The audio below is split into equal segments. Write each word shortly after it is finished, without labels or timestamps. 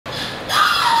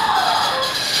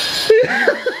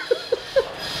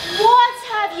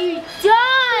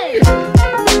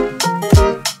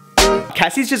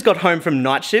Cassie's just got home from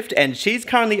night shift and she's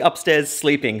currently upstairs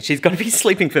sleeping. She's going to be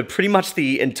sleeping for pretty much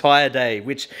the entire day,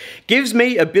 which gives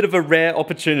me a bit of a rare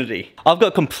opportunity. I've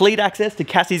got complete access to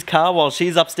Cassie's car while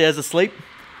she's upstairs asleep.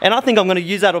 And I think I'm going to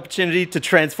use that opportunity to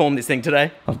transform this thing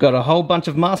today. I've got a whole bunch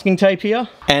of masking tape here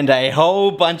and a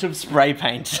whole bunch of spray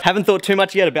paint. Haven't thought too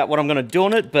much yet about what I'm going to do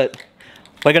on it, but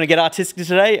we're going to get artistic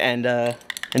today and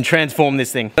transform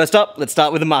this thing. First up, let's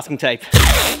start with the masking tape.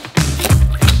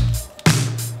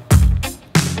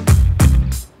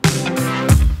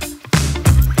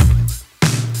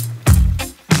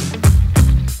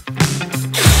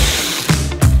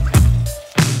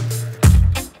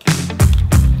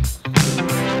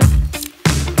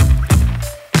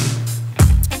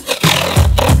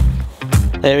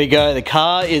 There we go, the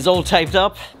car is all taped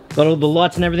up. Got all the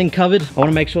lights and everything covered. I want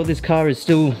to make sure this car is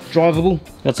still drivable.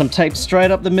 Got some tape straight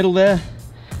up the middle there.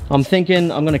 I'm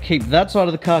thinking I'm going to keep that side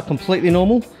of the car completely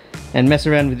normal and mess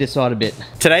around with this side a bit.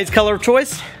 Today's color of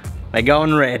choice, we're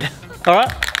going red. All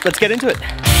right, let's get into it.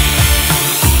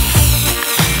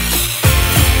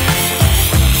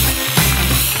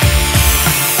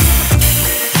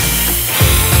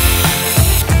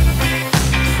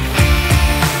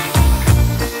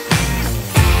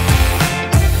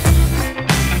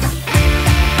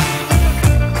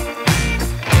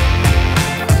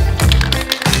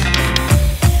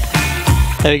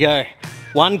 There we go,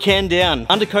 one can down.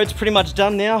 Undercoat's pretty much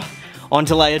done now, on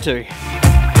to layer 2.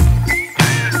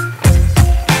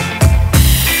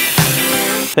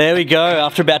 There we go,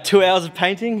 after about 2 hours of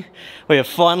painting, we are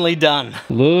finally done.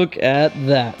 Look at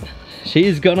that,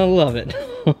 she's gonna love it.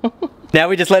 Now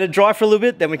we just let it dry for a little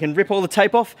bit, then we can rip all the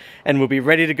tape off and we'll be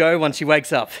ready to go once she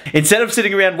wakes up. Instead of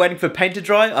sitting around waiting for paint to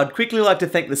dry, I'd quickly like to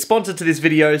thank the sponsor to this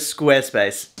video,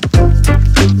 Squarespace.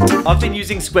 I've been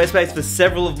using Squarespace for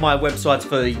several of my websites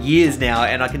for years now,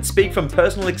 and I can speak from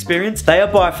personal experience. They are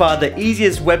by far the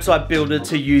easiest website builder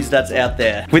to use that's out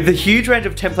there. With the huge range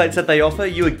of templates that they offer,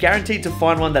 you are guaranteed to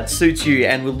find one that suits you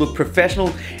and will look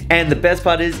professional, and the best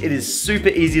part is, it is super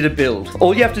easy to build.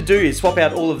 All you have to do is swap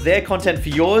out all of their content for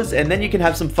yours, and then you can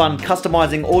have some fun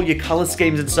customizing all your color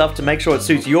schemes and stuff to make sure it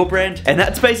suits your brand, and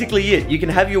that's basically it. You can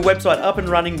have your website up and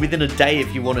running within a day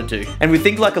if you wanted to. And with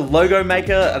things like a logo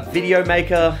maker, a video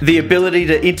maker, the ability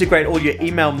to integrate all your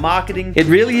email marketing, it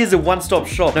really is a one-stop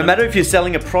shop. No matter if you're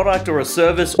selling a product or a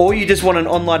service, or you just want an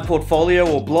online portfolio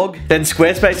or blog, then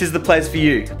Squarespace is the place for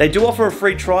you. They do offer a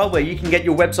free trial where you can get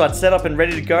your website set up and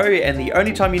ready to go, and the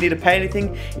only time you need to pay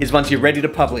anything is once you're ready to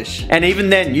publish. And even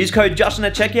then, use code Jashan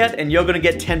at checkout and you're gonna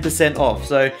get 10% off.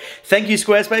 So thank you,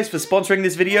 Squarespace, for sponsoring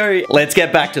this video. Let's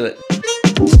get back to it.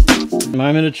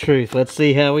 Moment of truth, let's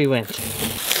see how we went.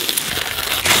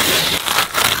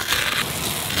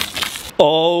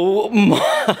 Oh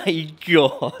my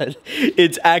god,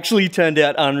 it's actually turned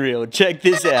out unreal. Check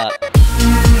this out.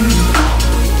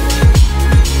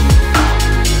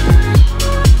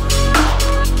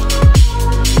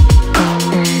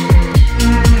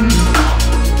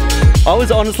 I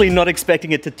was honestly not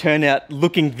expecting it to turn out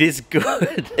looking this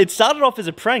good. It started off as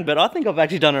a prank, but I think I've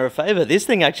actually done her a favor. This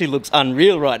thing actually looks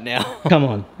unreal right now. Come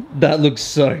on, that looks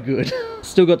so good.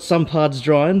 Still got some parts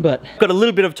drying, but got a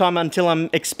little bit of time until I'm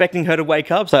expecting her to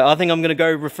wake up. So I think I'm gonna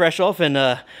go refresh off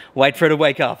and wait for her to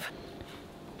wake up.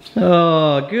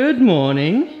 Oh, good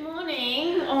morning. Good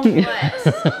morning. Oh, what?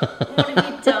 What have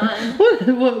you done?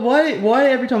 Why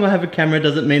every time I have a camera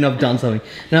does it mean I've done something?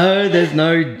 No, there's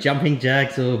no jumping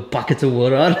jacks or buckets of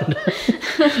water. I don't know.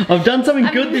 I've done something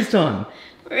good this time.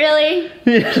 Really?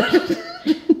 Yeah.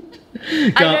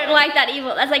 I don't like that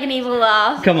evil. That's like an evil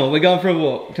laugh. Come on, we're going for a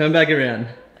walk. Turn back around.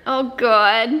 Oh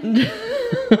god.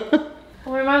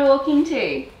 Where am I walking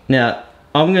to? Now,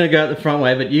 I'm gonna go out the front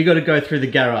way, but you gotta go through the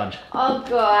garage. Oh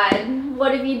god.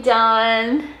 What have you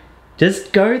done?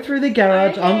 Just go through the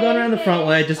garage. Okay, I'm going around the front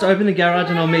way. Just open the garage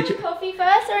and I'll meet you. Coffee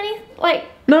first or anything? Like.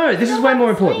 No, this is way more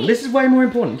important. This is way more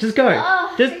important. Just go.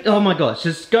 Oh my gosh,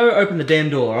 just go open the damn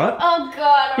door, alright? Oh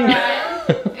god,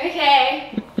 alright.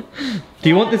 Okay. Do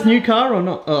you want this new car or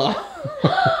not? Oh.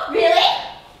 Really?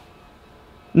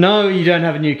 No, you don't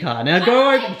have a new car. Now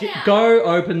go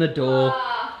open the door.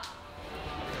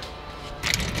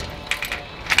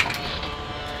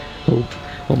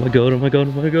 Oh my god, oh my god,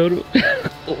 oh my god.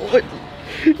 Oh,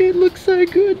 it looks so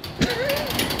good.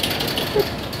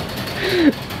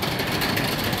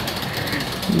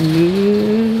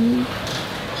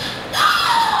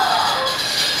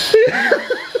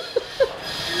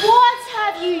 What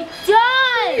have you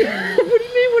done? What do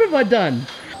you mean, what have I done?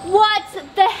 What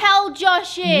the hell,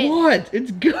 Jashan? What?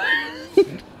 It's good.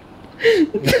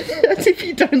 As if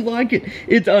you don't like it.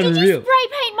 It's unreal. Did you spray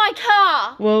paint my my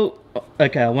car? Well,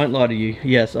 okay, I won't lie to you.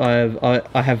 Yes, I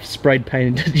have sprayed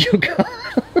painted your car.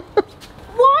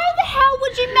 Why the hell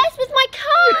would you mess with my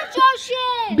car,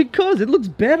 Jashan? Because it looks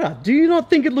better. Do you not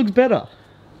think it looks better?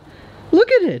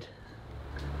 Look at it.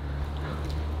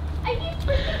 Are you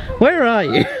freaking... Where are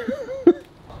you?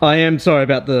 I am sorry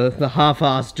about the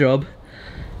half-assed job.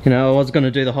 You know, I was going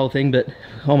to do the whole thing, but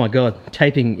oh my god,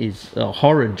 taping is a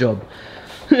horrid job.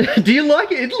 Do you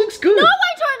like it? It looks good. No,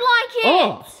 I don't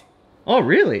like it. Oh,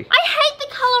 really? I hate the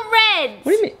colour red.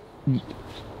 What do you mean?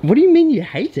 What do you mean you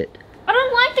hate it? I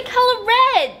don't like the colour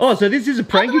red. Oh, so this is a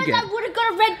prank Otherwise again? I would have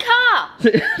got a red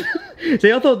car.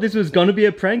 See, I thought this was going to be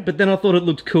a prank, but then I thought it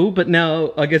looked cool, but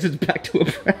now I guess it's back to a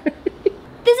prank.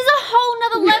 This is a whole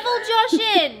nother level,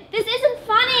 Jashan. This isn't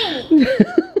funny.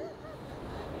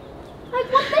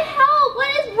 Like, what the hell? What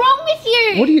is wrong with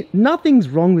you? Nothing's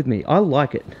wrong with me. I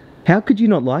like it. How could you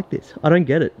not like this? I don't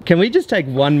get it. Can we just take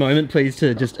one moment, please,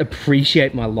 to just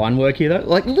appreciate my line work here, though?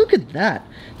 Like, look at that.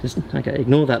 Just, okay,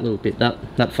 ignore that little bit.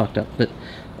 That fucked up. But,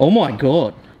 oh my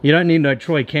god. You don't need no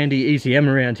Troy Candy ECM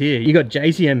around here. You got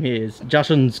JCM here. It's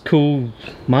Jashan's cool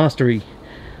mastery.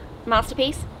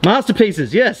 Masterpiece?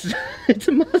 Masterpieces, yes. It's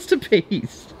a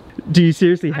masterpiece. Do you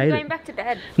seriously hate it? I'm going back to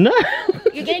bed. No.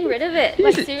 You're getting rid of it.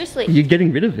 Like, seriously. You're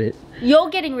getting rid of it? You're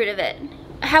getting rid of it.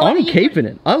 However, I'm keeping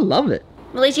it. I love it.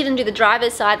 At least you didn't do the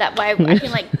driver's side, that way I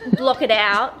can like block it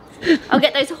out. I'll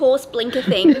get those horse blinker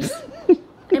things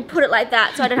and put it like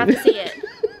that so I don't have to see it.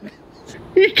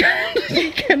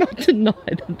 You cannot deny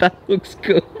that looks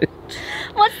good.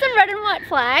 What's the red and white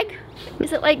flag?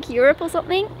 Is it like Europe or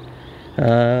something?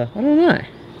 I don't know.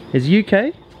 Is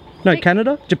UK? No,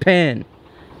 Canada? Japan.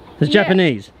 It's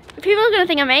Japanese. People are gonna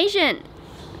think I'm Asian.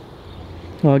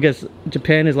 Well, I guess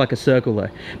Japan is like a circle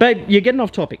though. Babe, you're getting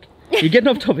off topic. You're getting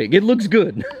off topic. It looks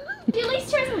good. Do you at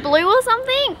least choose blue or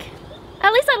something?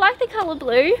 At least I like the colour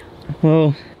blue.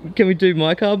 Well, can we do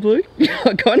my car blue?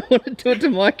 I kind of want to do it to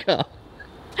my car.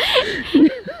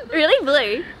 Really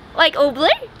blue? Like all blue?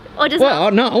 Or just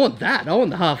well, no, I want that. I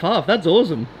want the half-half. That's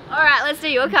awesome. Alright, let's do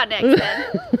your car next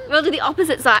then. We'll do the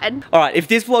opposite side. Alright, if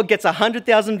this vlog gets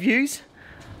 100,000 views,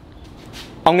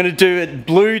 I'm going to do it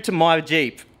blue to my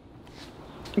Jeep.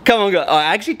 Come on, guys. I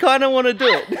actually kind of want to do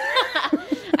it.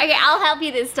 Okay, I'll help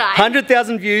you this time.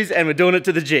 100,000 views and we're doing it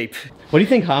to the Jeep. What do you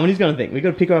think Harmony's going to think? We've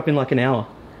got to pick her up in like an hour.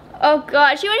 Oh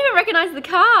god, she won't even recognise the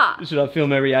car. Should I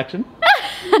film her reaction?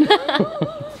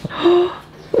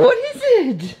 What is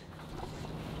it?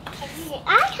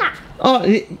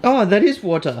 Oh, that is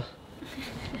water.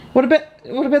 What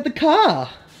about the car?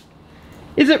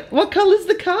 What colour is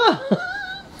the car?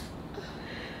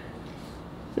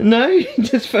 No,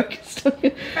 just focused on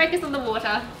it. Focus on the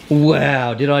water.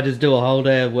 Wow, did I just do a whole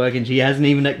day of work and she hasn't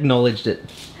even acknowledged it?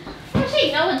 Well, she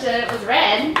acknowledged that it was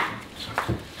red.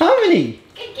 Harmony!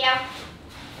 Good girl.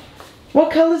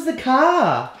 What colour's the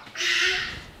car?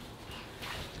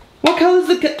 What colour's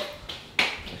the car?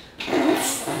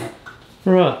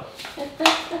 Right.